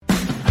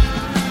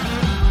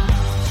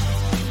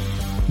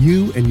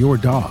You and your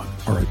dog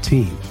are a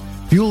team.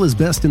 Fuel is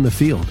best in the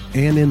field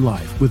and in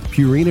life with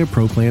Purina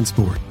Pro Plan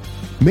Sport.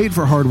 Made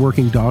for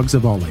hardworking dogs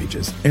of all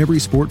ages, every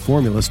sport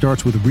formula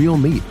starts with real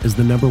meat as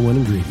the number one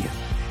ingredient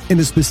and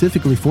is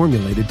specifically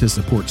formulated to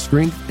support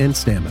strength and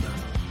stamina.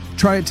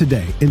 Try it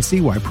today and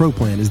see why Pro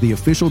Plan is the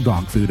official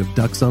dog food of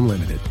Ducks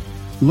Unlimited.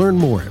 Learn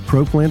more at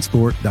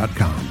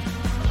ProPlansport.com.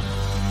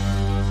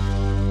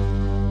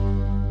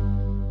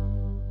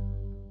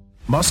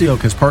 Mossy Oak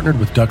has partnered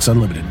with Ducks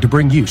Unlimited to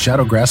bring you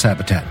Shadowgrass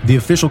Habitat, the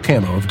official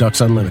camo of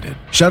Ducks Unlimited.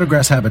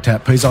 Shadowgrass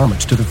Habitat pays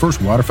homage to the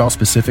first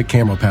waterfowl-specific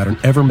camo pattern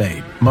ever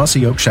made,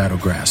 Mossy Oak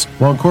Shadowgrass,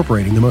 while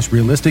incorporating the most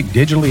realistic,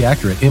 digitally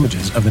accurate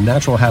images of the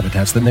natural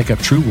habitats that make up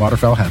true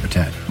waterfowl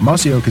habitat.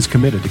 Mossy Oak is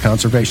committed to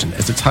conservation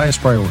as its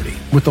highest priority.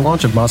 With the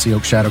launch of Mossy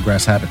Oak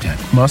Shadowgrass Habitat,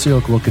 Mossy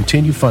Oak will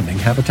continue funding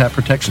habitat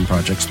protection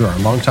projects through our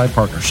longtime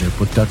partnership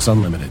with Ducks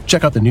Unlimited.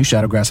 Check out the new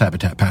Shadowgrass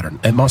Habitat pattern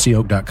at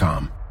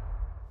mossyoak.com.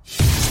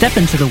 Step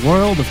into the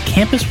world of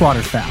Campus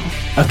Waterfowl,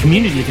 a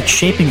community that's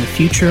shaping the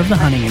future of the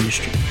hunting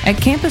industry.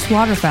 At Campus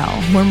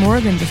Waterfowl, we're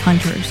more than just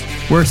hunters.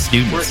 We're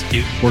students.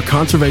 We're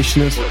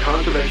conservationists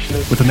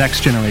with the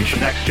next generation.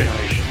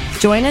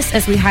 Join us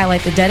as we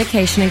highlight the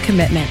dedication and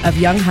commitment of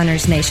young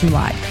hunters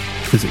nationwide.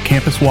 Visit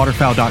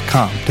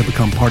campuswaterfowl.com to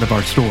become part of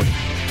our story.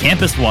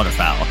 Campus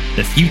Waterfowl,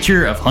 the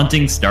future of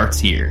hunting starts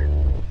here.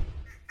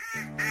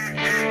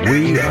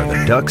 We are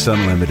the Ducks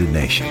Unlimited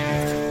Nation,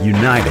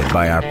 united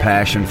by our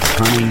passion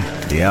for hunting,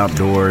 the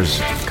outdoors,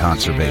 and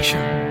conservation.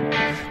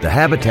 The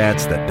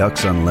habitats that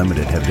Ducks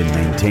Unlimited have been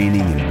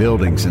maintaining and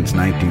building since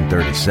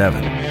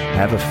 1937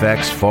 have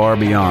effects far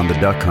beyond the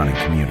duck hunting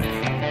community.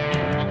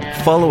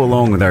 Follow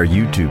along with our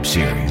YouTube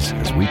series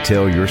as we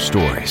tell your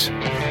stories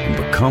and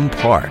become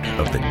part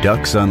of the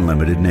Ducks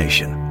Unlimited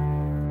Nation.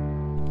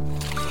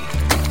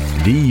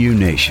 DU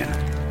Nation,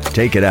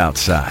 take it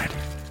outside.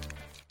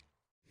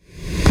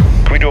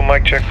 Can we do a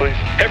mic check, please?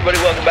 Hey everybody,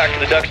 welcome back to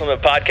the Ducks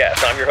Unlimited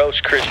Podcast. I'm your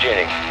host, Chris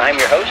Jennings. I'm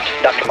your host,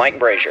 Dr. Mike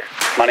Brazier.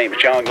 My name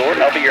is John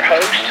Gordon. I'll be your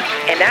host.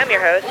 And I'm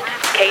your host,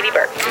 Katie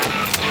Burke.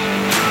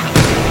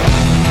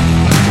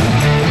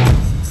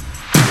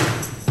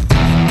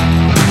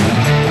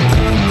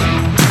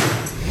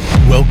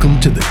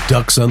 Welcome to the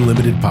Ducks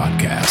Unlimited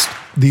Podcast,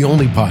 the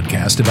only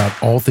podcast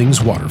about all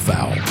things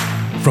waterfowl.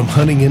 From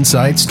hunting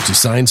insights to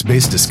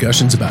science-based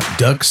discussions about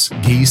ducks,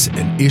 geese,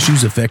 and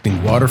issues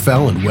affecting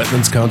waterfowl and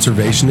wetlands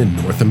conservation in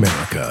North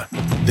America.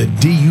 The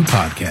DU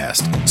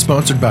Podcast,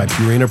 sponsored by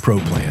Purina Pro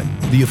Plan,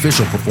 the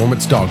official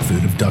performance dog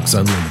food of Ducks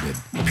Unlimited.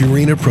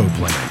 Purina Pro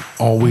Plan,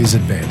 always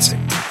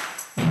advancing.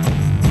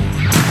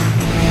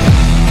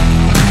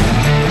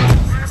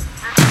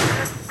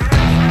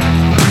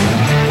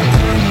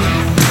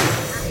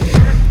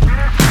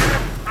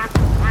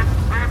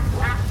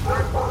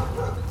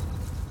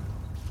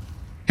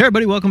 Hey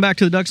everybody, welcome back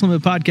to the Ducks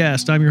Unlimited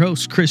Podcast. I'm your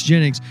host, Chris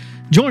Jennings.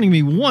 Joining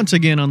me once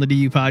again on the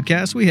DU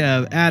Podcast, we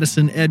have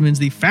Addison Edmonds,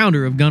 the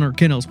founder of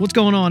Kennels. What's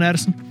going on,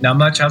 Addison? Not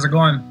much. How's it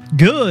going?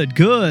 Good.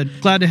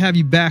 Glad to have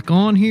you back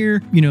on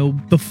here. You know,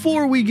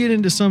 before we get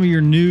into some of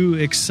your new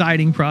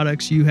exciting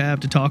products you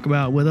have to talk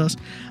about with us,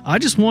 I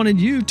just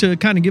wanted you to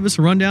kind of give us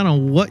a rundown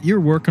on what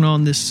you're working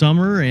on this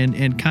summer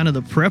and kind of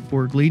the prep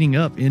work leading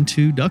up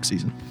into duck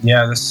season.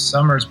 Yeah, this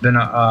summer's been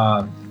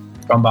gone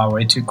by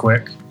way too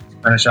quick.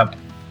 Finish up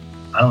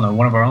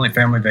one of our only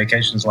family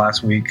vacations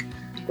last week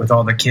with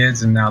all the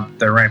kids, and now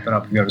they're ramping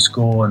up to go to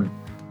school. And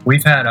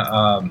we've had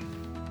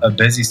a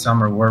busy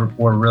summer. We're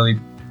really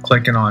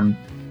clicking on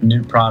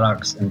new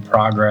products and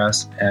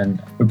progress,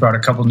 and we brought a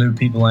couple new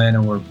people in,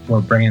 and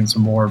we're bringing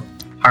some more,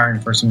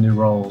 hiring for some new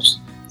roles.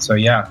 So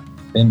yeah,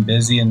 been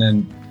busy, and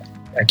then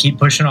I keep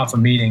pushing off a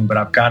meeting, but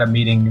I've got a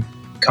meeting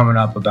coming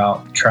up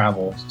about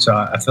travel. So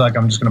I feel like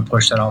I'm just going to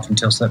push that off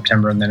until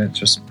September, and then it's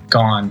just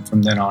gone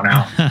from then on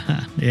out.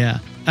 Yeah.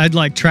 I'd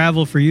like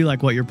travel for you,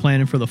 like what you're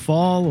planning for the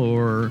fall,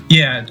 or?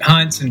 Yeah,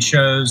 hunts and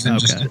shows and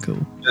just cool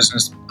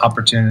business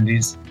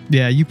opportunities.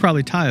 Yeah, you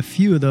probably tie a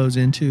few of those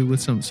into with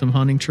some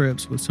hunting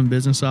trips, with some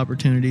business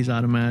opportunities,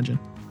 I'd imagine.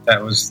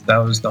 That was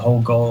the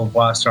whole goal of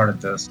why I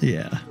started this.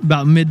 Yeah,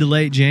 about mid to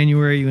late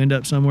January, you end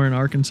up somewhere in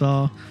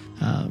Arkansas.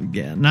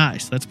 Yeah,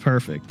 nice. That's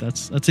perfect.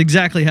 That's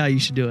exactly how you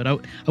should do it. I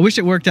wish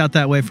it worked out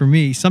that way for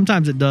me.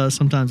 Sometimes it does,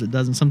 sometimes it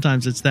doesn't.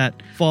 Sometimes it's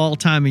that fall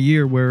time of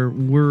year where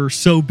we're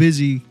so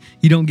busy,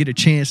 you don't get a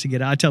chance to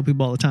get out. I tell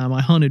people all the time, I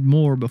hunted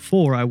more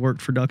before I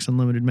worked for Ducks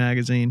Unlimited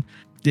magazine.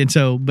 And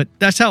so, but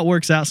that's how it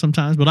works out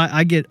sometimes. But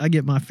I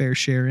get my fair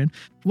share in.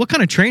 What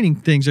kind of training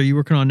things are you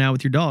working on now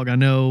with your dog? I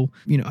know,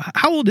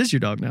 how old is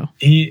your dog now?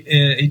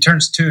 He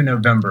turns 2 in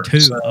November. 2,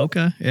 so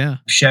okay, yeah.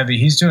 Chevy,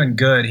 he's doing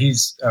good.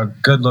 He's a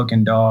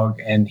good-looking dog,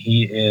 and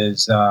he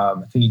is, I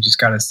think he just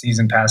got a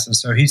season passes.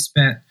 So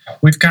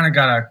we've kind of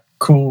got a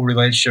cool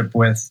relationship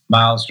with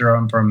Miles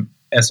Durham from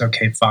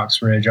SOK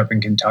Fox Ridge up in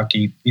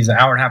Kentucky. He's an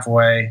hour and a half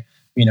away.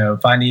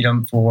 If I need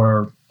him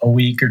for a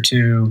week or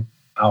two,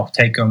 I'll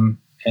take him.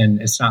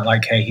 And it's not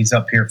like, hey, he's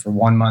up here for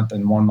 1 month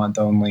and 1 month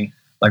only.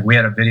 Like we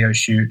had a video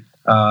shoot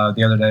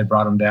the other day,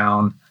 brought him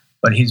down.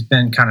 But he's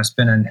been kind of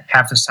spending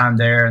half his time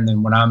there. And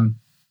then when I'm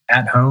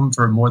at home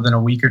for more than a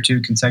week or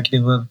two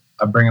consecutively,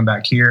 I bring him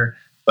back here.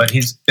 But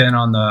he's been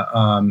on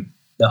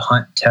the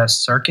hunt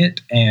test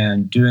circuit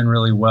and doing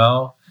really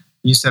well.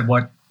 You said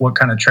what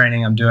kind of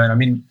training I'm doing. I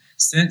mean,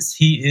 since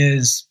he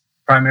is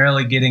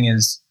primarily getting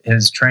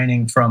his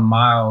training from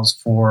Miles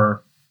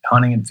for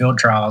hunting and field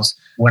trials,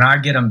 when I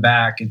get him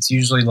back, it's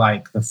usually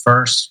like the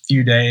first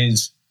few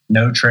days,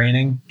 no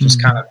training,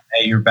 just kind of,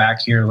 hey, you're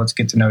back here. Let's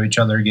get to know each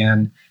other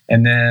again.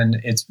 And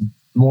then it's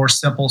more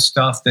simple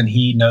stuff than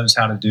he knows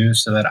how to do,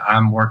 so that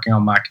I'm working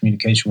on my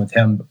communication with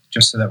him,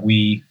 just so that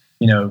we,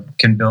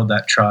 can build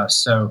that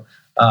trust. So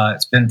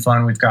it's been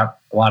fun. We've got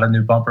a lot of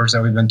new bumpers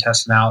that we've been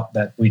testing out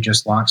that we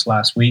just launched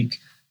last week.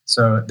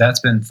 So that's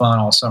been fun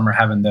all summer,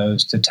 having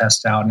those to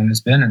test out. And it's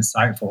been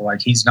insightful.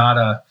 Like, he's not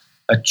a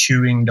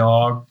chewing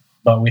dog,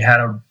 but we had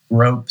a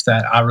rope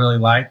that I really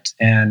liked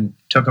and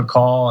took a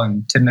call.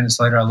 And 10 minutes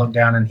later, I looked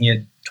down and he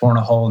had torn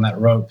a hole in that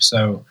rope.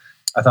 So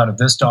I thought, if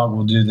this dog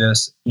will do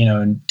this,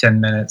 in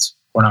 10 minutes,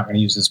 we're not going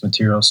to use this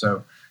material.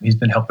 So he's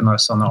been helping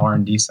us on the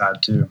R&D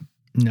side too.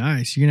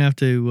 Nice. You're going to have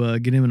to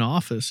get him an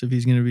office if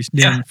he's going to be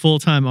doing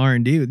full-time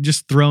R&D.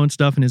 Just throwing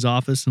stuff in his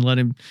office and let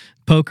him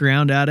poke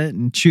around at it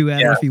and chew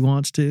at it if he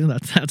wants to.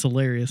 That's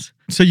hilarious.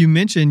 So you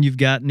mentioned you've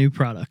got new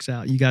products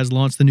out. You guys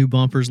launched the new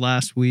bumpers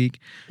last week.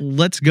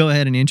 Let's go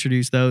ahead and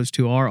introduce those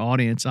to our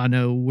audience. I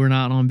know we're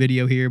not on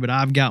video here, but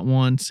I've got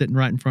one sitting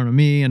right in front of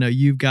me. I know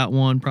you've got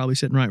one probably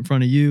sitting right in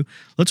front of you.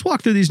 Let's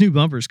walk through these new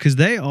bumpers, because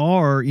they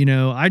are,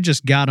 I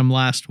just got them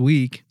last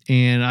week,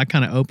 and I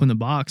kind of opened the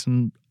box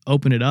and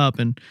open it up,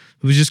 and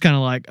it was just kind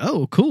of like,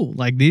 oh, cool.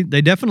 Like,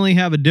 they definitely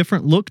have a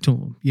different look to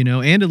them,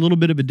 and a little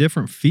bit of a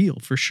different feel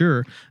for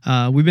sure.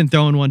 We've been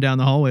throwing one down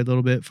the hallway a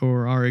little bit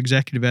for our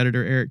executive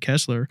editor, Eric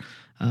Kessler.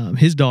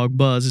 His dog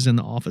Buzz is in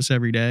the office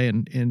every day,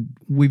 and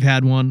we've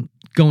had one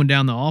going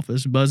down the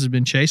office. Buzz has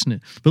been chasing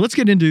it. But let's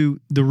get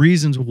into the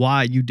reasons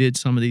why you did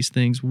some of these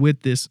things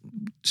with this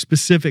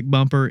specific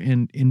bumper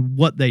and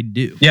what they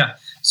do. Yeah.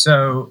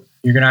 So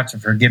you're going to have to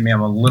forgive me.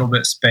 I'm a little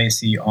bit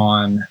spacey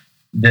on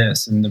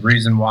this, and the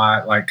reason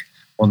why,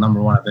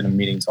 number one, I've been in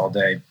meetings all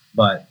day,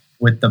 but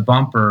with the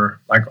bumper,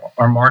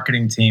 our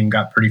marketing team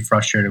got pretty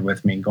frustrated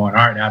with me, going,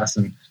 all right,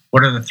 Addison,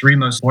 what are the 3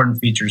 most important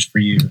features for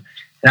you?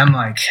 And I'm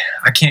like,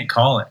 I can't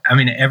call it. I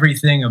mean,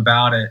 everything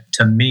about it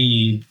to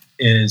me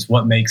is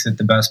what makes it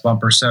the best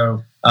bumper.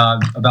 So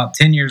about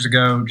 10 years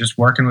ago, just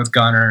working with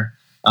Gunner,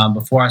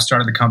 before I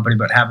started the company,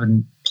 but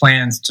having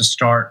plans to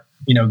start,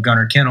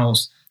 Gunner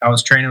Kennels, I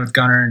was training with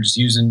Gunner and just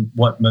using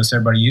what most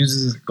everybody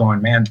uses,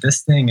 going, man,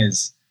 this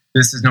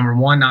is number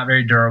one, not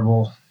very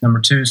durable.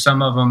 Number two,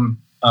 some of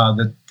them,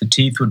 the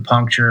teeth would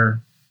puncture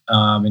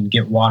and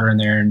get water in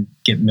there and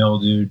get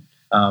mildewed.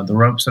 The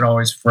ropes would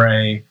always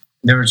fray.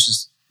 There was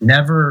just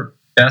never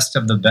best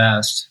of the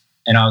best.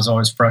 And I was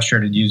always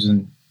frustrated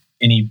using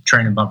any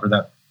training bumper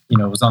that,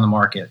 was on the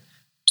market.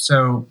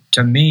 So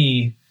to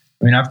me,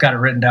 I've got it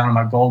written down on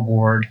my goal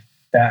board.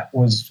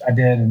 I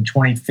did in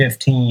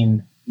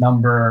 2015,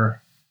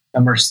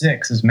 Number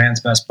 6 is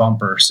man's best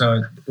bumper.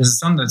 So this is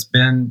something that's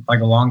been a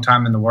long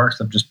time in the works.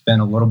 I've just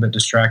been a little bit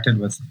distracted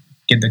with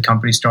getting the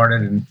company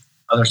started and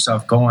other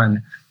stuff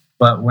going.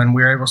 But when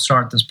we were able to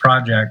start this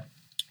project,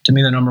 to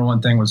me, the number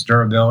one thing was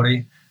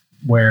durability,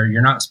 where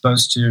you're not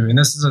supposed to, and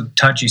this is a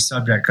touchy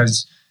subject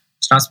because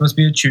it's not supposed to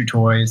be a chew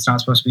toy. It's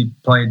not supposed to be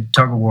played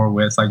tug of war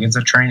with. It's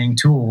a training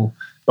tool,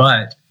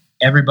 but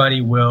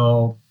everybody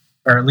will,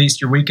 or at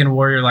least your weekend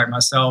warrior like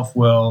myself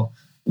will,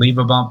 leave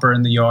a bumper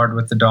in the yard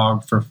with the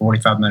dog for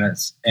 45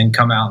 minutes and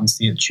come out and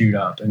see it chewed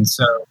up. And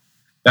so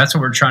that's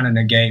what we're trying to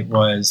negate,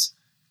 was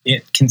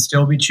it can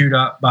still be chewed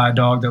up by a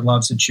dog that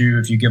loves to chew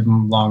if you give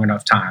them long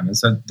enough time. And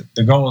so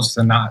the goal is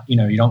to not, you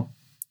don't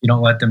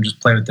let them just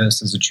play with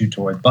this as a chew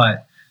toy.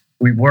 But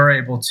we were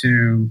able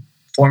to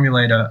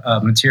formulate a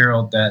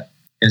material that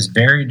is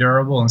very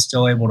durable and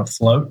still able to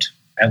float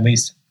at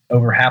least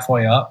over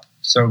halfway up.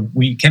 So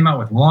we came out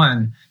with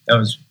one that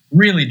was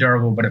really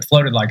durable, but it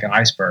floated like an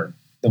iceberg.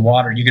 The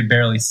water, you could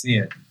barely see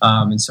it.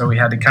 And so we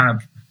had to kind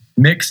of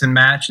mix and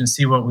match and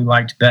see what we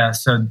liked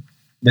best. So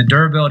the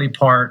durability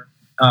part,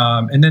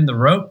 and then the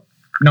rope,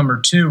 number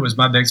 2, was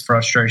my biggest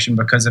frustration,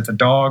 because if a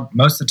dog,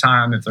 most of the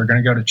time, if they're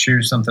going to go to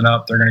chew something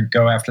up, they're going to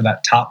go after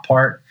that top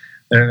part.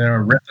 They're going to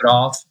rip it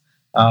off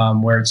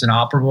where it's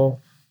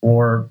inoperable,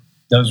 or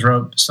those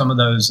ropes, some of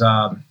those,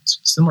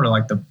 similar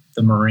to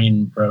the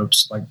marine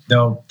ropes,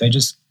 they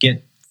just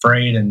get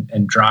frayed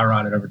and dry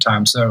rotted over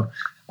time. So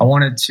I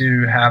wanted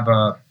to have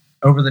a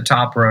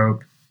over-the-top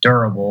rope,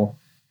 durable,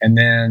 and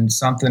then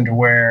something to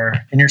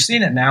where, and you're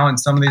seeing it now in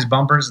some of these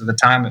bumpers. At the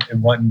time, it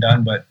wasn't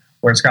done, but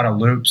where it's got a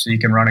loop so you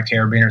can run a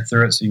carabiner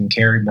through it so you can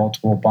carry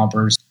multiple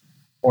bumpers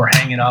or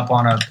hang it up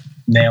on a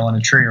nail in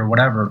a tree or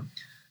whatever.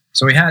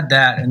 So we had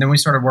that, and then we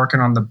started working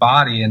on the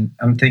body, and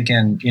I'm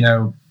thinking,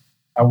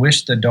 I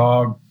wish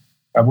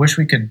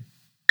we could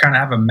kind of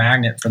have a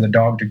magnet for the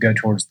dog to go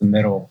towards the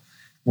middle.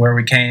 Where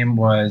we came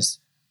was,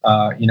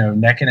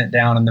 necking it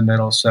down in the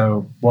middle.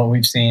 So what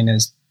we've seen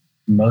is,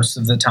 most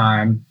of the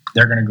time,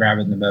 they're going to grab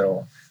it in the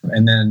middle.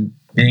 And then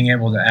being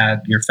able to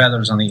add your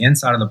feathers on the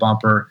inside of the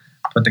bumper,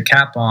 put the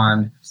cap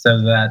on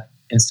so that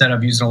instead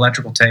of using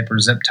electrical tape or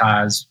zip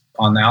ties,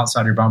 on the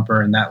outside of your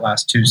bumper in that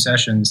last 2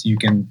 sessions, you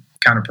can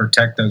kind of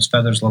protect those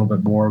feathers a little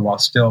bit more while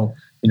still,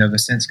 the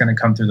scent's going to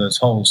come through those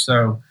holes.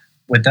 So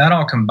with that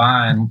all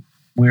combined,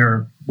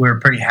 we're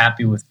pretty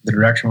happy with the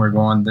direction we're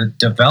going. The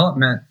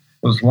development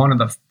was one of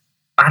the,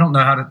 I don't know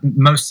how to,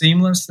 most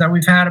seamless that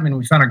we've had. I mean,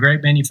 we found a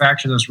great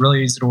manufacturer that was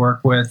really easy to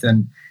work with,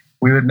 and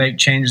we would make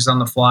changes on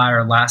the fly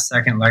or last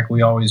second like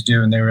we always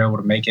do, and they were able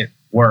to make it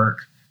work.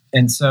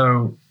 And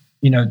so,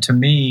 to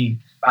me,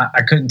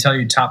 I couldn't tell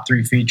you top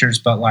 3 features,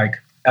 but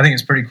like, I think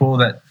it's pretty cool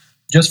that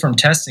just from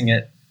testing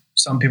it,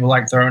 some people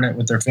like throwing it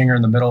with their finger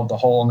in the middle of the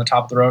hole on the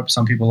top of the rope.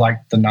 Some people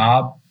like the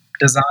knob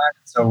design,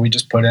 so we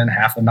just put in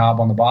half the knob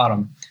on the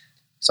bottom.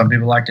 Some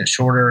people liked it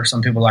shorter.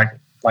 Some people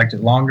liked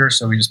it longer,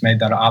 so we just made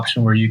that an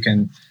option where you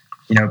can,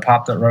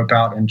 pop that rope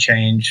out and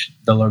change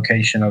the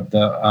location of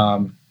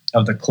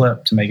the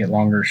clip to make it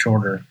longer or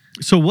shorter.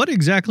 So what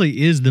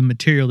exactly is the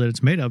material that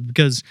it's made of?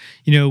 Because,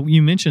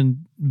 you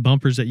mentioned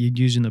bumpers that you'd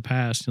used in the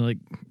past, like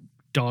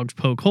dogs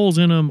poke holes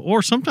in them,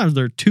 or sometimes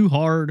they're too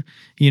hard.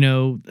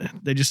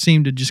 They just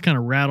seem to just kind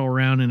of rattle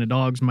around in a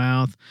dog's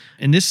mouth.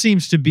 And this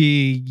seems to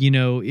be,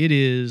 it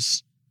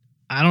is,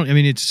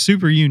 it's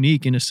super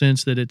unique in a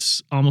sense that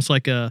it's almost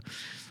like I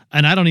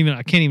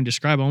can't even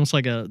describe it, almost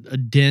like a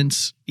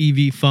dense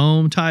EV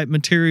foam type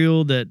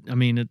material that,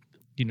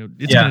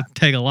 it's going to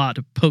take a lot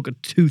to poke a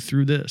tooth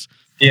through this.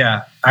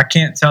 Yeah. I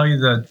can't tell you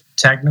the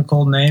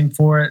technical name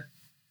for it.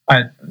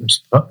 I'm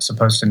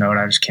supposed to know it.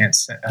 I just can't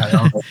say. I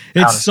don't know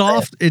It's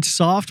soft. It's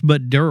soft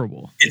but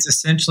durable. It's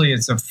essentially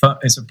it's a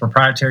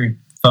proprietary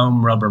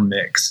foam rubber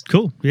mix.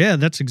 Cool. Yeah,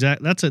 that's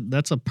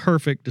a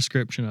perfect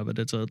description of it.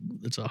 It's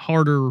a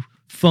harder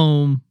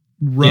foam,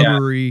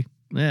 rubbery.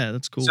 Yeah,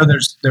 that's cool. So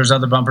there's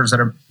other bumpers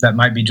that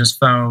might be just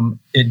foam.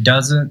 It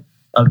doesn't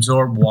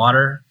absorb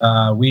water.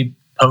 We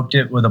poked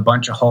it with a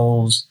bunch of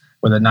holes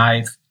with a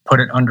knife,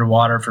 put it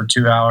underwater for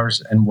 2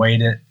 hours, and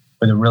weighed it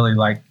with a really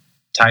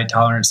tight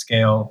tolerance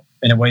scale,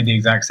 and it weighed the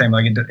exact same.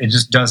 It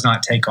just does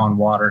not take on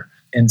water.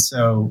 And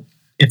so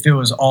if it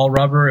was all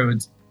rubber,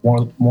 it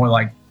would more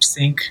like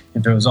sink.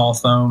 If it was all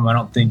foam, I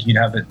don't think you'd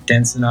have it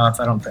dense enough.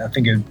 I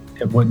think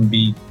it wouldn't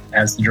be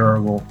as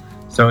durable.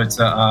 So it's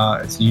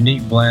a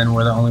unique blend.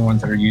 We're the only ones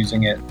that are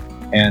using it,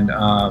 and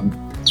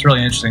it's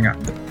really interesting.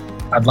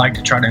 I'd like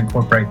to try to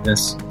incorporate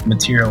this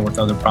material with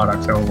other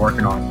products that we're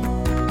working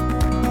on.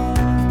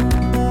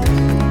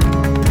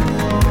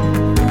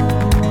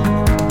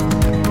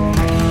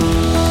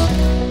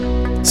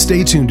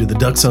 Stay tuned to the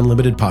Ducks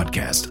Unlimited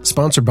podcast,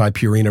 sponsored by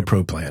Purina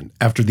Pro Plan,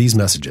 after these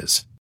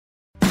messages.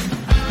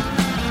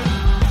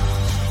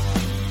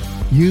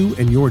 You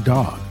and your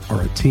dog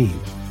are a team.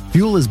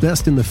 Fuel is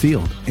best in the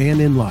field and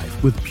in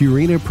life with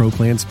Purina Pro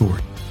Plan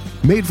Sport.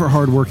 Made for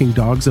hardworking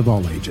dogs of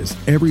all ages,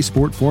 every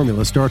sport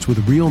formula starts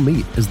with real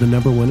meat as the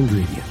 #1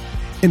 ingredient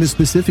and is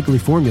specifically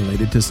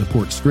formulated to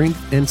support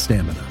strength and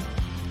stamina.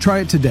 Try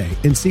it today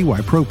and see why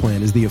Pro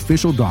Plan is the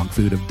official dog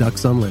food of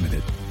Ducks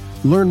Unlimited.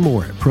 Learn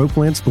more at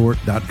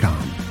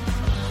ProPlansport.com.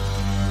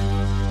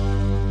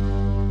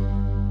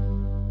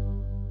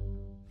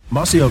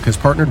 Mossy Oak has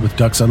partnered with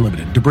Ducks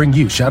Unlimited to bring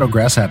you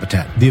Shadowgrass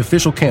Habitat, the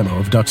official camo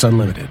of Ducks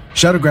Unlimited.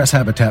 Shadowgrass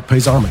Habitat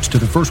pays homage to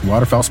the first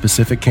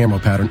waterfowl-specific camo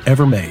pattern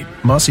ever made,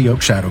 Mossy Oak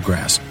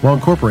Shadowgrass, while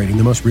incorporating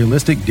the most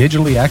realistic,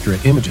 digitally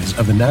accurate images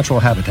of the natural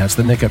habitats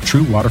that make up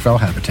true waterfowl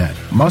habitat.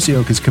 Mossy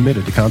Oak is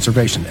committed to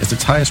conservation as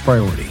its highest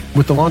priority.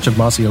 With the launch of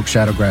Mossy Oak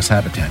Shadowgrass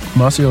Habitat,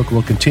 Mossy Oak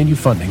will continue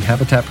funding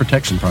habitat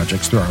protection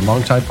projects through our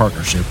longtime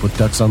partnership with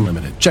Ducks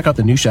Unlimited. Check out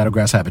the new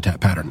Shadowgrass Habitat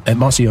pattern at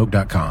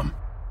mossyoak.com.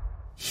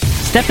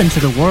 Step into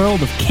the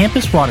world of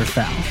Campus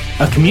Waterfowl,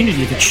 a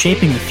community that's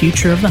shaping the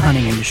future of the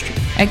hunting industry.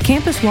 At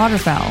Campus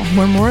Waterfowl,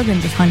 we're more than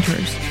just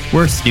hunters.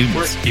 We're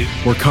students.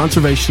 We're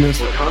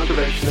conservationists.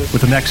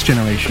 With the next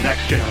generation.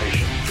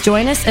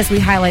 Join us as we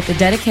highlight the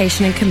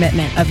dedication and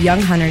commitment of young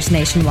hunters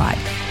nationwide.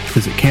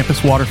 Visit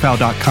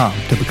campuswaterfowl.com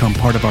to become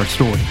part of our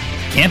story.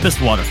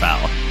 Campus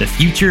Waterfowl, the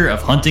future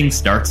of hunting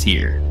starts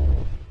here.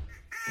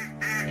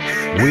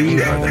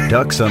 We are the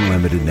Ducks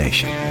Unlimited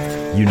Nation,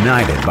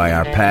 united by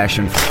our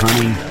passion for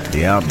hunting,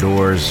 the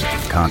outdoors,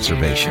 and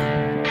conservation.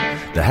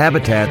 The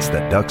habitats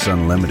that Ducks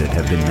Unlimited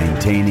have been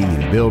maintaining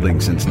and building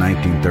since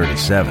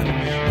 1937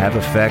 have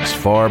effects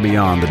far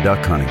beyond the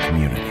duck hunting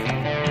community.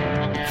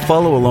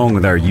 Follow along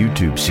with our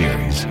YouTube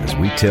series as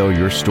we tell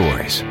your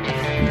stories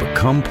and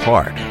become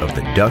part of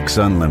the Ducks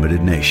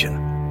Unlimited Nation.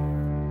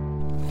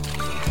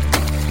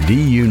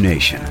 DU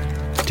Nation,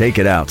 take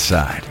it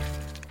outside.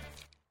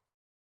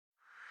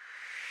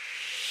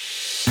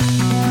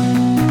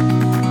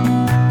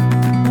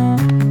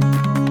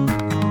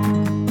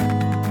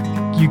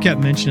 You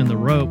kept mentioning the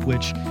rope,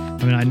 which,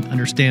 I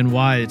understand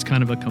why it's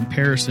kind of a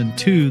comparison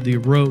to the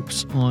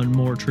ropes on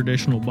more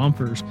traditional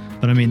bumpers.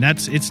 But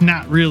it's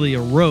not really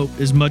a rope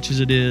as much as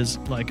it is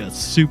like a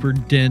super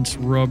dense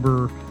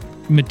rubber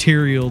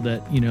material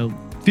that,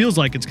 feels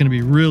like it's going to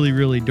be really,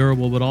 really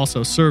durable, but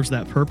also serves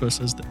that purpose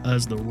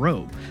as the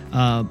rope.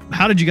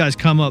 How did you guys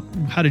come up?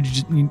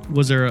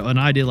 Was there an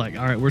idea like,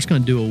 all right, we're just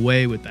going to do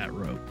away with that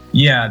rope?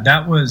 Yeah,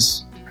 that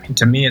was,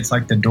 to me, it's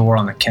like the door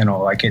on the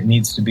kennel. Like it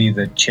needs to be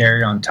the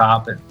cherry on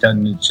top. It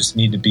doesn't just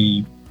need to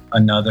be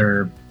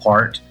another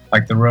part.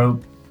 Like the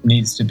rope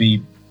needs to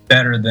be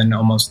better than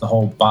almost the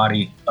whole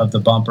body of the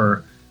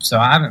bumper. So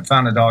I haven't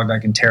found a dog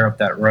that can tear up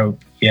that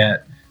rope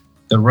yet.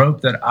 The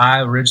rope that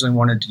I originally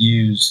wanted to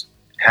use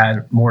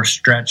had more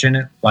stretch in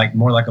it, like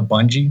more like a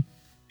bungee.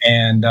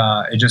 And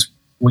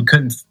we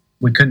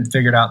couldn't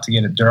figure it out to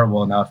get it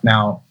durable enough.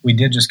 Now, we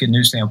did just get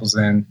new samples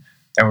in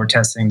that we're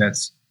testing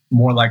that's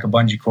more like a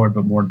bungee cord,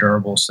 but more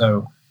durable.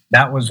 So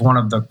that was one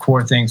of the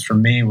core things for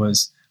me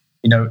was,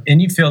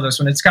 and you feel this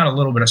one, it's got a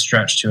little bit of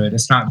stretch to it.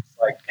 It's not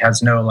like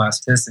has no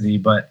elasticity,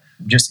 but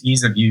just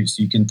ease of use.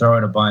 You can throw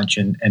it a bunch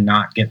and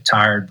not get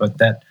tired, but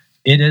that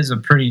it is a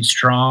pretty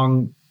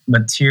strong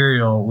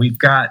material. We've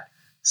got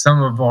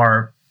some of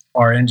our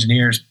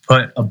engineers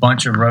put a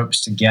bunch of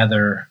ropes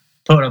together,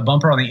 put a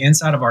bumper on the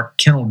inside of our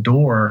kennel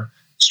door,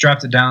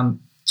 strapped it down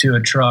to a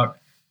truck,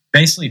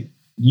 basically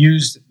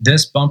used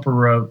this bumper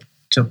rope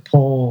to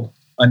pull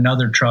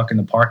another truck in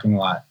the parking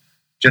lot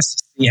just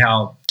to see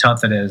how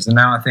tough it is. And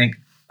now I think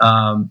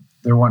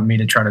they're wanting me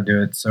to try to do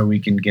it so we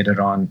can get it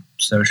on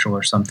social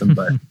or something.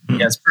 But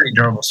yeah, it's pretty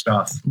durable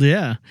stuff.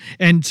 Yeah.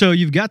 And so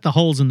you've got the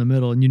holes in the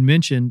middle, and you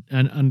mentioned,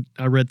 and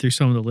I read through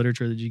some of the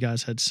literature that you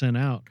guys had sent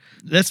out.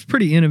 That's a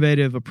pretty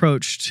innovative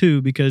approach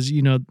too, because,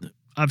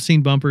 I've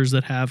seen bumpers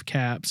that have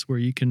caps where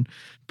you can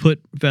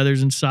put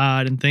feathers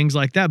inside and things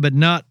like that, but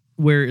not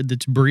where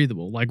it's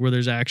breathable, like where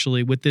there's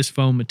actually, with this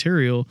foam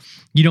material,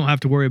 you don't have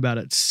to worry about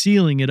it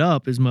sealing it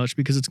up as much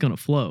because it's going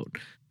to float.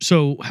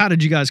 So how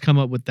did you guys come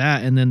up with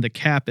that? And then the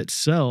cap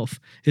itself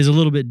is a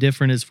little bit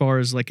different as far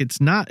as like, it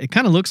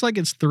kind of looks like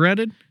it's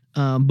threaded,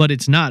 but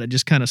it's not. It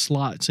just kind of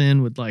slots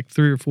in with like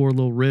 3 or 4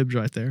 little ribs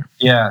right there.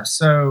 Yeah.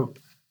 So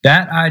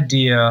that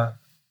idea,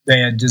 they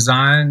had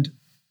designed,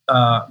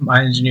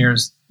 my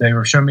engineers, they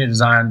were showing me a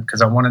design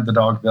because I wanted the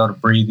dog to be able to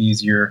breathe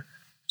easier.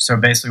 So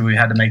basically we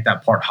had to make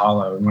that part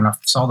hollow. And when I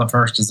saw the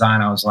first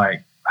design, I was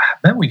like, I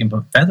bet we can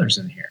put feathers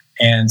in here.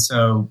 And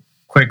so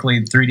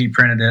quickly 3D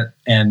printed it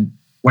and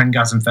went and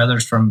got some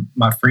feathers from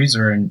my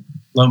freezer, and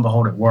lo and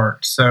behold, it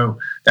worked. So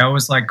that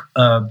was like,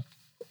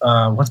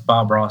 what's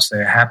Bob Ross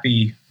say? A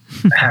happy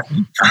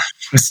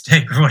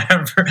mistake or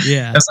whatever.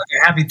 Yeah. That's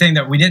like a happy thing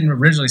that we didn't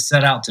originally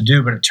set out to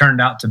do, but it turned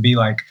out to be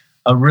like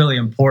a really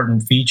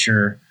important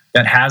feature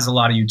that has a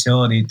lot of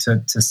utility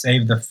to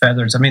save the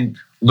feathers. I mean,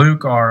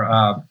 Luke,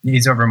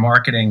 he's over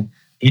marketing.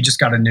 He just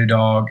got a new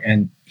dog,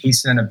 and he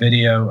sent a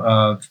video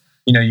of,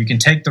 you can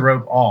take the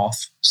rope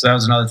off. So that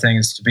was another thing,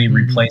 is to be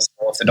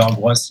replaceable. If the dog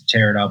was to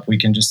tear it up, we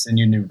can just send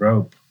you a new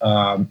rope,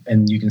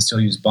 and you can still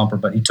use bumper.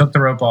 But he took the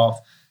rope off,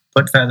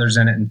 put feathers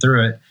in it, and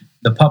threw it.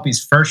 The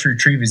puppy's first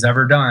retrieve he's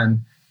ever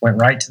done went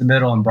right to the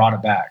middle and brought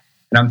it back.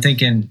 And I'm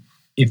thinking,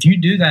 if you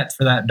do that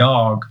for that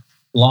dog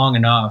long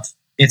enough,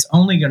 it's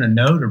only going to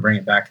know to bring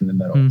it back in the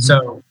middle.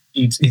 So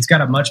he's got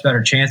a much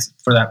better chance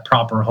for that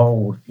proper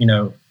hold,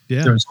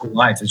 through his whole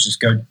life. It's just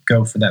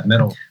go for that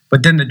middle.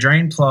 But then the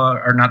drain plug,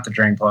 or not the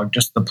drain plug,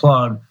 just the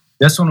plug,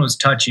 this one was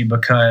touchy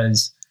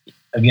because,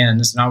 again,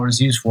 this is not what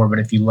it's used for, but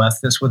if you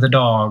left this with a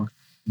dog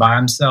by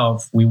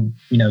himself,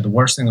 the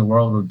worst thing in the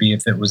world would be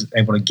if it was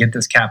able to get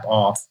this cap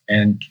off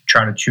and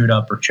try to chew it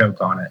up or choke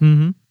on it.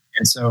 And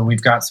so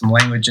we've got some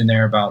language in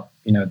there about,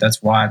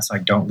 that's why it's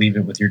like, don't leave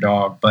it with your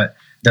dog. But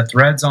the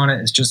threads on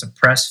it is just a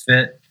press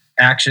fit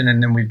action.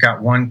 And then we've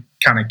got one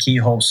kind of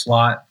keyhole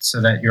slot so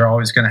that you're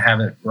always going to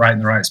have it right in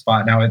the right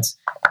spot. Now it's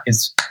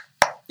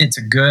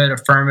a good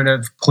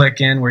affirmative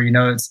click in where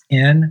it's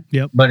in,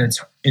 but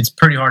it's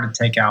pretty hard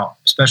to take out,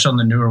 especially on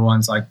the newer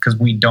ones, like, because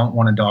we don't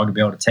want a dog to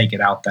be able to take it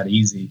out that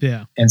easy.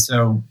 Yeah. And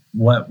so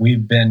what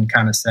we've been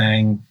kind of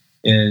saying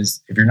is,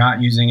 if you're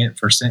not using it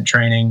for scent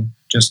training,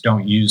 just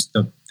don't use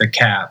the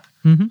cap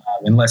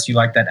unless you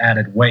like that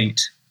added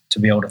weight to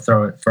be able to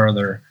throw it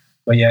further.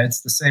 But yeah, it's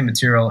the same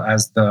material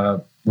as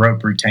the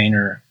rope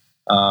retainer,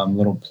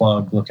 little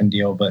plug looking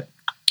deal. But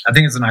I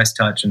think it's a nice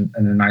touch and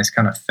a nice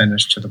kind of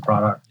finish to the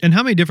product. And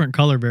how many different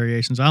color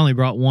variations? I only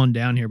brought one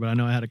down here, but I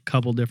know I had a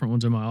couple different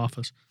ones in my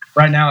office.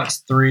 Right now it's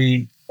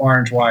 3,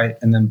 orange, white,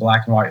 and then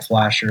black and white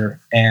flasher.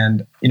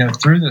 And,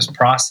 through this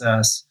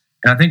process,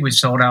 and I think we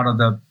sold out of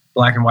the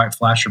black and white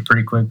flasher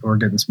pretty quick, but we're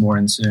getting some more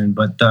in soon.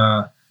 But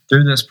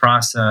through this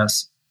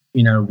process,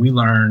 we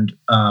learned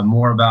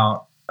more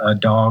about a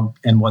dog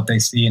and what they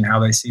see and how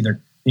they see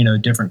their,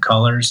 different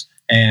colors.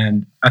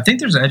 And I think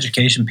there's an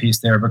education piece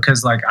there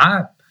because, like,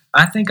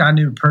 I think I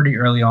knew pretty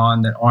early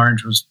on that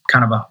orange was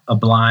kind of a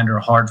blind or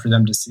hard for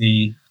them to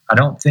see. I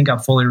don't think I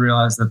fully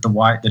realized that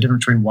the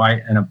difference between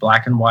white and a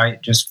black and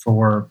white,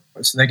 so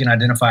they can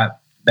identify it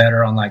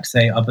better on, like,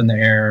 say, up in the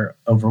air,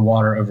 over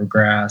water, over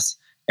grass.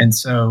 And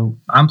so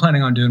I'm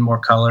planning on doing more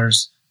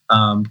colors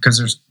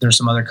because there's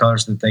some other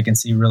colors that they can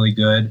see really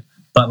good.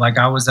 But, like,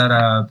 I was at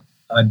a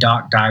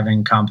dock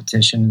diving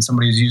competition and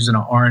somebody was using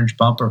an orange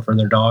bumper for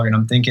their dog. And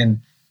I'm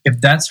thinking, if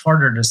that's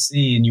harder to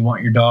see and you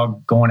want your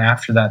dog going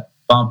after that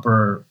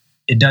bumper,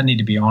 it doesn't need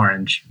to be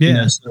orange.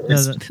 Yeah. So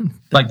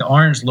like the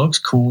orange looks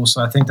cool.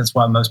 So I think that's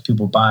why most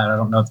people buy it. I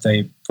don't know if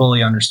they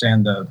fully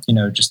understand the,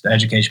 just the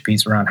education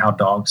piece around how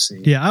dogs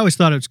see. Yeah. I always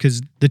thought it was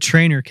because the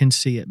trainer can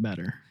see it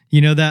better.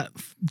 That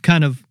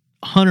kind of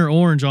hunter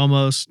orange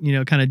almost,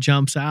 kind of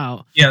jumps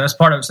out. Yeah, that's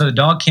part of it. So the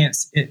dog can't,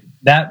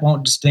 that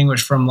won't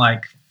distinguish from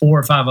like 4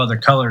 or 5 other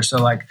colors. So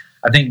like,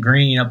 I think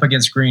green up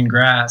against green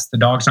grass, the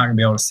dog's not going to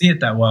be able to see it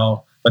that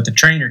well, but the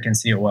trainer can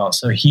see it well.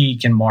 So he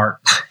can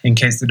mark in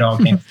case the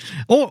dog can't.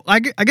 I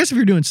guess if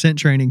you're doing scent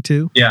training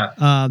too,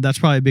 that's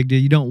probably a big deal.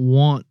 You don't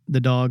want the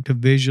dog to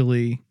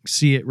visually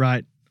see it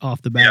right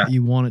off the bat.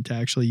 You want it to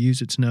actually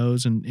use its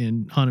nose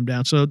and hunt him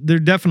down. So there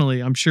definitely,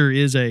 I'm sure,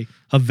 is a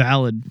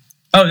valid.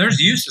 Oh, there's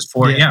uses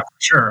for it. Yeah, for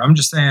sure. I'm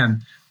just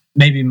saying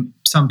maybe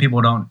some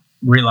people don't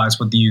realize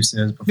what the use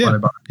is before they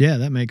buy it. Yeah,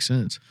 that makes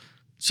sense.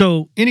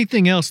 So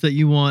anything else that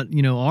you want,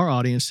 our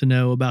audience to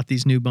know about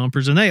these new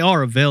bumpers? And they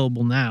are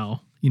available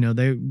now.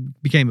 They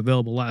became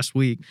available last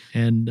week,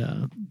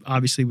 and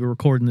obviously we're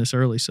recording this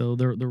early, so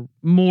they're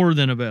more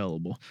than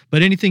available.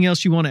 But anything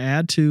else you want to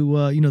add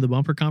to the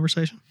bumper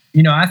conversation?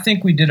 I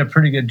think we did a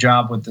pretty good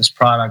job with this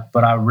product,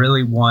 but I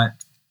really want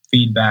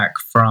feedback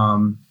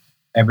from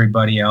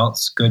everybody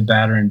else, good,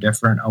 bad, or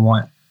indifferent. I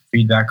want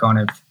feedback on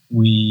if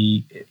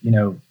we,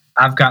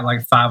 I've got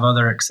like 5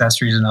 other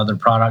accessories and other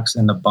products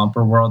in the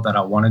bumper world that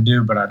I want to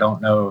do, but I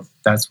don't know if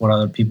that's what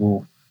other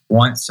people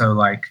want. So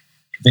like,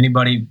 if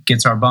anybody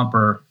gets our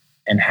bumper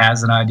and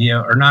has an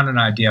idea, or not an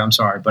idea, I'm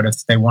sorry, but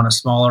if they want a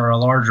smaller or a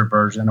larger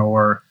version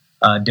or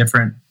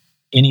different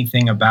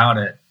anything about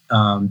it,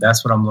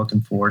 that's what I'm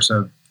looking for.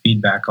 So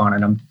feedback on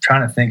it. I'm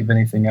trying to think of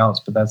anything else,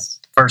 but that's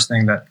the first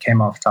thing that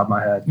came off the top of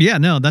my head. Yeah,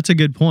 no, that's a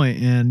good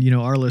point. And,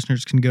 our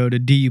listeners can go to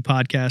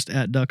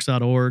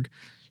dupodcast@ducks.org.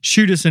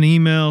 Shoot us an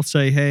email,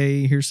 say,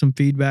 hey, here's some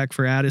feedback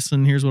for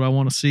Addison. Here's what I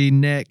want to see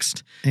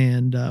next.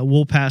 And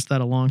we'll pass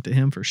that along to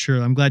him for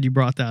sure. I'm glad you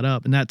brought that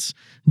up. And that's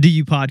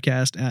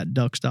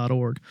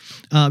dupodcast@ducks.org.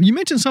 You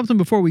mentioned something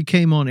before we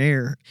came on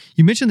air.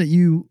 You mentioned that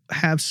you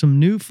have some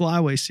new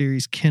Flyway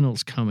Series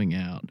kennels coming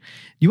out.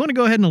 You want to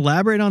go ahead and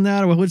elaborate on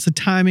that? Or what's the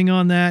timing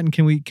on that? And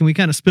can we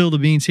kind of spill the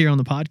beans here on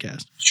the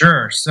podcast?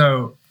 Sure.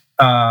 So,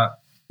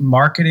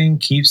 marketing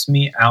keeps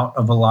me out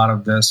of a lot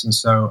of this, and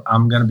so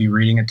I'm going to be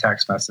reading a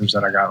text message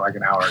that I got like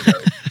an hour ago.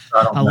 So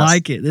I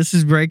like it. This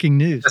is breaking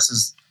news. This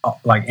is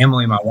like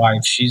Emily, my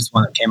wife. She's the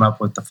one that came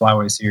up with the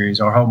Flyway Series.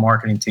 Our whole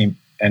marketing team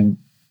and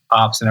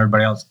ops and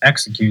everybody else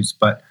executes,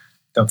 but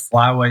the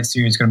Flyway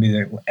Series is going to be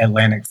the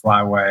Atlantic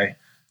Flyway.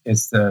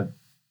 It's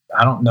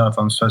I don't know if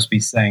I'm supposed to be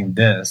saying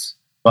this,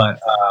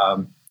 but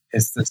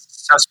it's the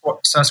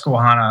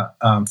Susquehanna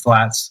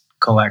Flats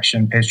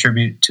collection, pays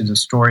tribute to the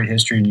storied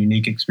history and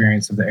unique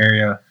experience of the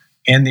area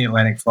in the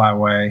Atlantic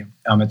Flyway.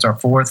 It's our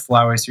 4th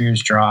Flyway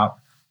Series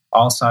drop.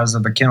 All sizes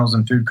of the kennels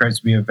and food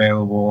crates will be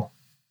available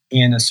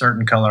in a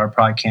certain color. I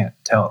probably can't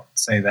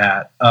say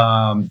that.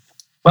 Well,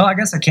 I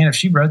guess I can if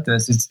she wrote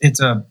this. It's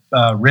a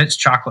rich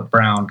chocolate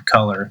brown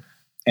color,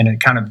 and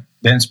it kind of,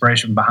 the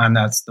inspiration behind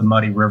that's the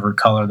muddy river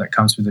color that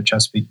comes through the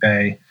Chesapeake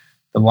Bay.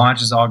 The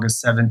launch is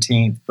August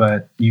 17th,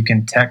 but you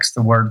can text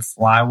the word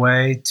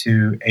Flyway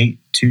to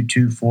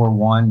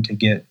 82241 to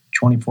get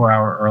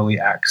 24-hour early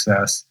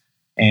access.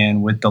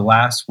 And with the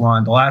last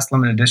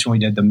limited edition we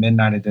did, the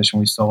midnight edition,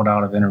 we sold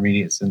out of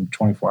intermediates in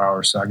 24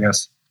 hours. So I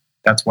guess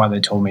that's why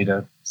they told me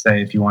to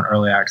say if you want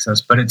early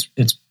access. But it's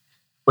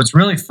what's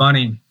really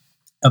funny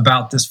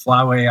about this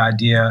Flyway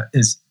idea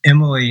is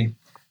Emily,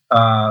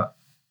 my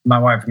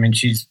wife,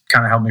 she's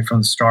kind of helped me from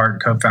the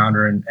start,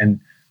 co-founder,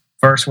 and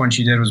first one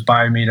she did was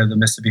Biomeda, the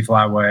Mississippi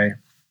Flyway.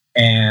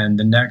 And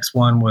the next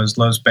one was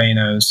Los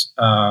Banos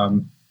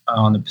on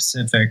the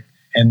Pacific.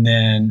 And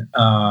then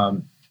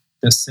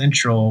the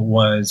central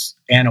was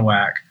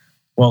Anahuac.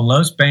 Well,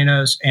 Los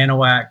Banos,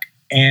 Anahuac,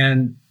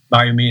 and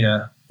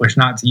Biomeda, which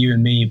not to you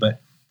and me, but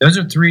those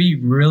are 3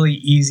 really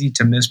easy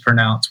to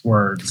mispronounce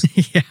words.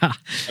 Yeah.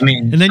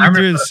 And then you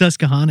threw the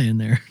Susquehanna in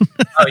there.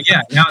 Oh,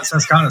 yeah. Now it's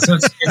Susquehanna. So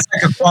it's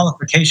like a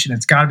qualification.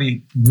 It's got to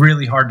be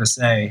really hard to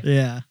say.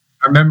 Yeah.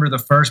 I remember the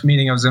first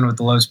meeting I was in with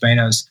the Los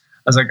Banos.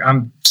 I was like,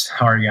 I'm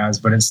sorry, guys,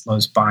 but it's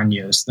Los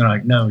Banos. They're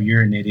like, no,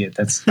 you're an idiot.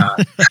 That's not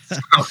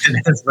what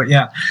it is. But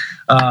yeah.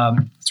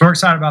 So we're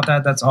excited about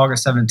that. That's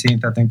August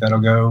 17th. I think that'll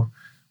go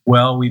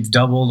well. We've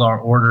doubled our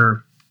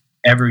order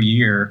every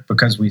year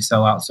because we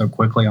sell out so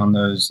quickly on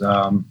those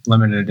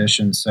limited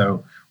editions.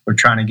 So we're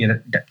trying to get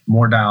it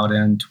more dialed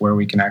in to where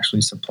we can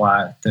actually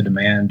supply the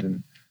demand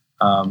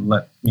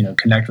and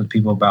connect with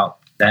people about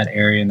that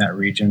area and that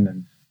region.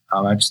 And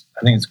I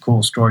think it's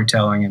cool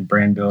storytelling and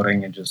brand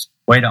building and just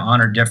way to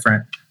honor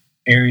different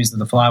areas of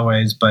the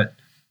Flyways. But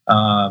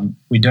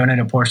we donate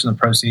a portion of the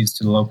proceeds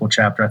to the local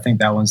chapter. I think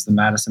that one's the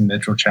Madison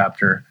Mitchell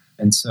chapter.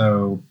 And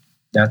so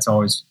that's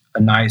always a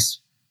nice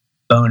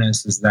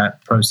bonus is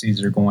that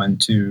proceeds are going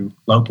to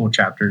local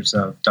chapters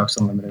of Ducks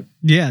Unlimited.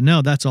 Yeah,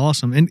 no, that's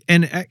awesome.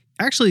 And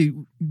actually,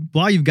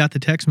 while you've got the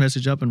text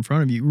message up in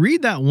front of you,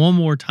 read that one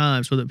more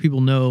time so that people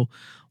know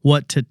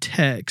what to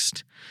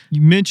text.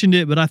 You mentioned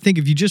it, but I think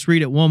if you just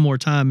read it one more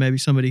time, maybe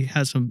somebody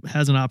has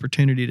an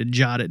opportunity to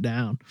jot it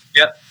down.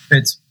 Yep.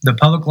 It's the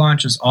public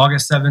launch is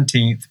August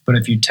 17th, but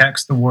if you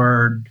text the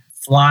word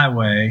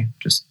Flyway,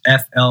 just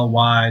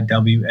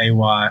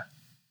FLYWAY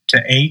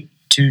to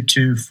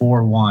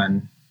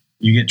 82241,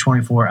 you get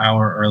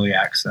 24-hour early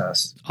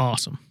access.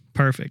 Awesome.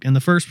 Perfect. And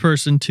the first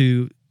person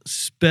to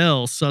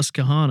spell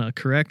Susquehanna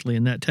correctly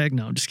in that tag.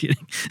 No, I'm just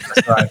kidding.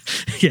 That's right.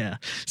 Yeah.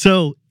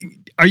 So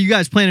are you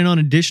guys planning on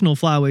additional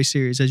Flyway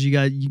series? As you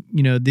guys,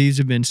 these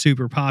have been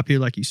super popular.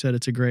 Like you said,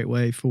 it's a great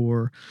way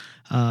for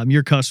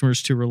your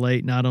customers to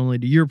relate not only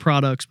to your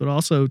products, but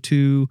also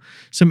to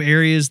some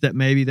areas that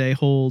maybe they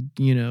hold,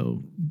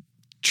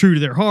 true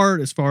to their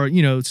heart as far,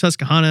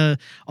 Susquehanna,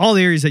 all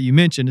the areas that you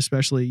mentioned,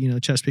 especially,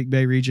 Chesapeake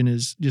Bay region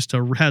is just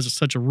has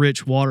such a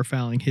rich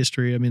waterfowling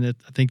history. I mean, I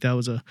think that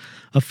was a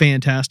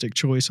fantastic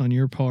choice on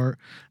your part.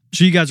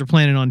 So you guys are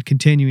planning on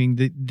continuing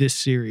this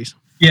series?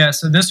 Yeah.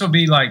 So this will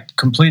be like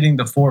completing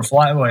the 4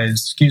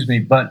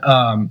 flyways, but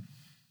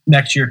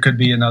next year could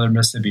be another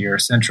Mississippi or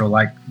Central.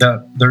 Like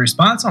the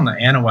response on the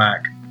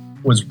Anahuac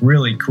was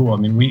really cool. I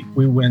mean, we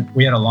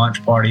had a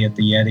launch party at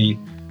the Yeti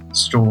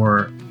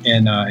store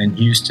in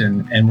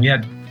Houston, and we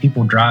had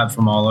people drive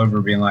from all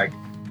over being like,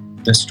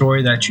 the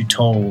story that you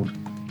told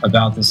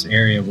about this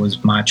area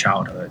was my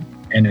childhood,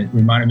 and it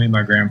reminded me of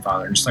my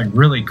grandfather. It's like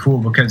really cool,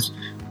 because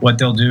what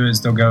they'll do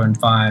is they'll go and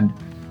find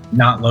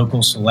not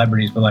local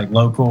celebrities, but like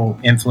local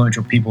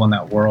influential people in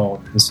that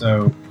world. And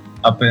so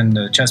up in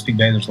the Chesapeake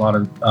Bay, there's a lot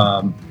of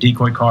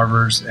decoy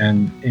carvers,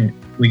 and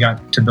we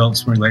got to build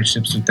some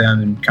relationships with them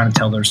and kind of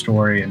tell their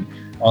story, and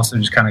also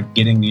just kind of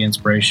getting the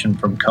inspiration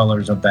from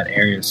colors of that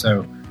area.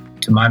 So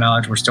to my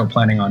knowledge, we're still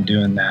planning on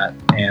doing that,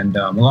 and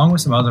along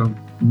with some other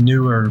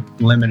newer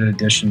limited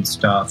edition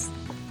stuff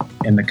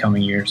in the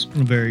coming years.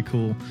 Very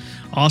cool.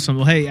 Awesome.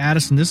 Well, hey,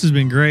 Addison, this has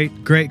been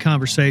great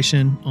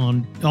conversation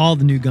on all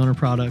the new Gunner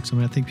products. I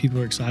mean, I think people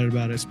are excited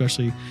about it,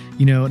 especially,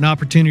 an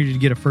opportunity to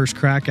get a first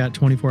crack at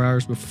 24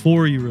 hours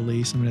before you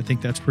release. I mean, I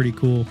think that's pretty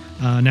cool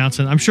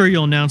announcement. I'm sure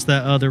you'll announce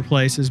that other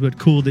places, but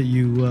cool that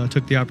you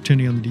took the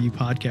opportunity on the DU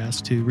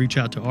podcast to reach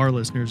out to our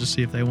listeners to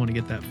see if they want to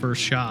get that first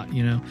shot.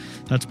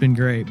 That's been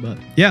great. But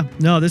yeah,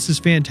 no, this is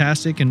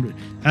fantastic. And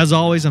as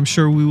always, I'm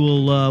sure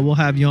we'll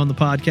have you on the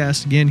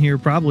podcast again here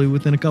probably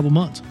within a couple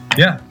months.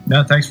 Yeah.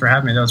 No, thanks for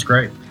having me. That was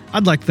great.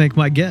 I'd like to thank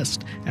my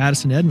guest,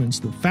 Addison Edmonds,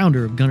 the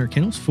founder of Gunner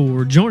Kennels,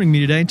 for joining me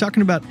today and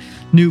talking about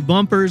new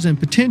bumpers and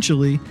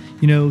potentially,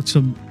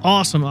 some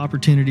awesome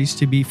opportunities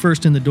to be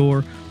first in the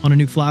door on a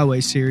new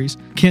Flyway series,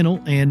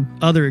 kennel, and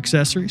other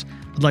accessories.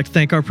 I'd like to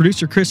thank our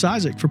producer, Chris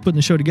Isaac, for putting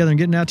the show together and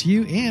getting it out to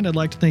you. And I'd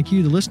like to thank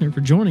you, the listener, for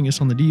joining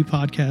us on the DU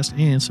podcast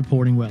and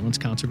supporting wetlands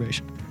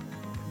conservation.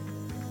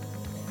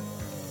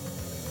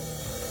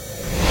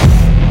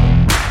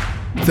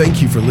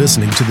 Thank you for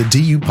listening to the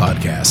DU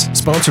Podcast,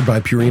 sponsored by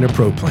Purina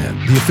Pro Plan,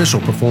 the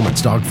official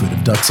performance dog food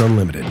of Ducks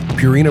Unlimited.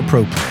 Purina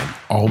Pro Plan,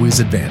 always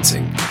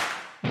advancing.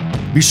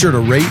 Be sure to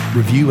rate,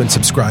 review, and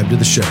subscribe to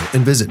the show,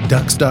 and visit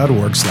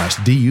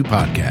ducks.org/DU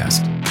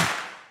Podcast.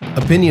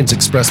 Opinions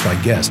expressed by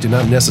guests do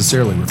not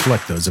necessarily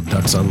reflect those of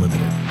Ducks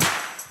Unlimited.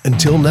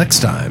 Until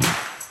next time,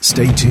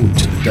 stay tuned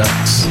to the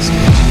Ducks.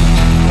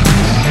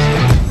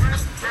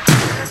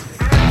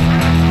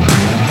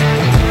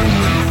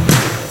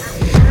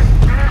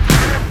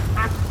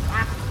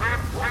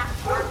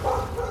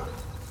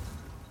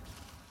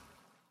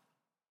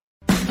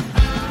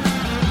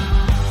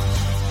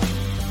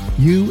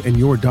 You and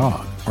your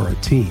dog are a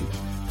team.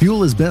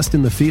 Fuel is best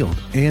in the field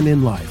and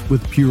in life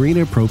with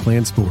Purina Pro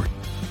Plan Sport.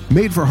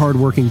 Made for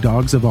hardworking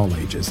dogs of all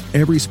ages,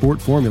 every sport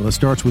formula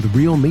starts with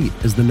real meat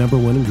as the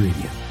 #1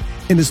 ingredient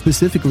and is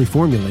specifically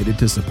formulated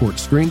to support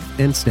strength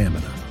and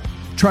stamina.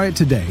 Try it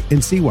today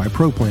and see why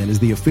Pro Plan is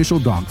the official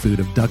dog food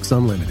of Ducks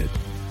Unlimited.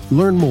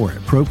 Learn more at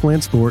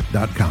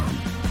ProPlansport.com.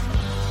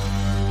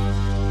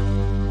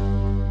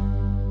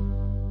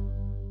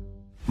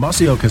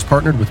 Mossy Oak has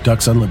partnered with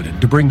Ducks Unlimited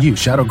to bring you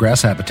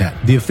Shadowgrass Habitat,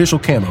 the official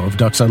camo of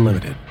Ducks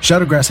Unlimited.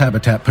 Shadowgrass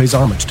Habitat pays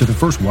homage to the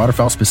first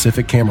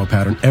waterfowl-specific camo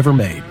pattern ever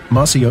made,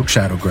 Mossy Oak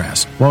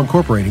Shadowgrass, while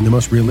incorporating the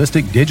most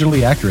realistic,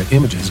 digitally accurate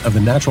images of the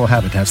natural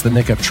habitats that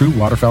make up true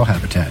waterfowl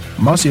habitat.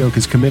 Mossy Oak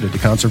is committed to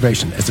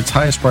conservation as its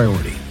highest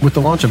priority. With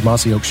the launch of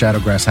Mossy Oak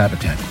Shadowgrass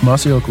Habitat,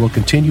 Mossy Oak will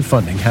continue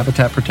funding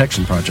habitat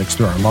protection projects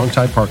through our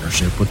longtime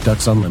partnership with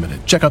Ducks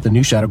Unlimited. Check out the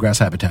new Shadowgrass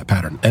Habitat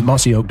pattern at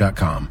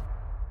mossyoak.com.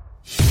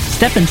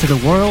 Step into the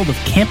world of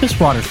Campus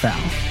Waterfowl,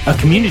 a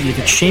community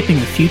that's shaping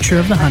the future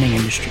of the hunting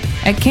industry.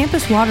 At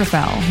Campus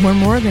Waterfowl, we're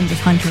more than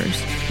just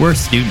hunters. We're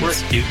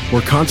students.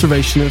 We're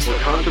conservationists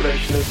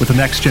with the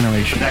next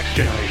generation.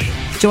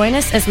 Join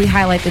us as we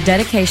highlight the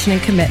dedication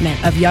and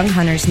commitment of young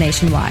hunters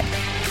nationwide.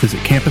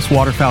 Visit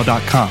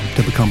campuswaterfowl.com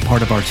to become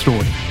part of our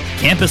story.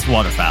 Campus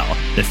Waterfowl,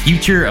 the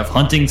future of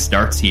hunting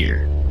starts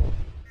here.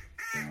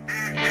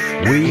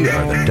 We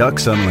are the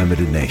Ducks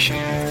Unlimited Nation,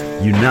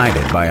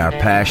 united by our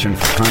passion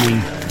for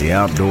hunting, the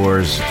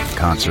outdoors, and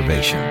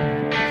conservation.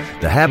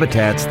 The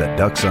habitats that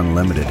Ducks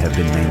Unlimited have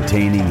been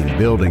maintaining and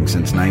building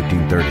since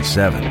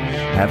 1937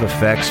 have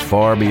effects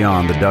far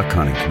beyond the duck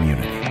hunting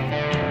community.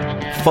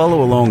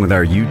 Follow along with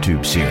our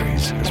YouTube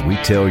series as we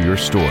tell your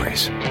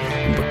stories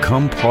and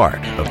become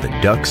part of the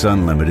Ducks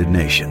Unlimited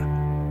Nation.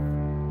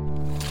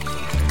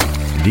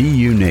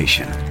 DU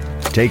Nation,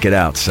 take it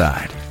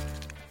outside.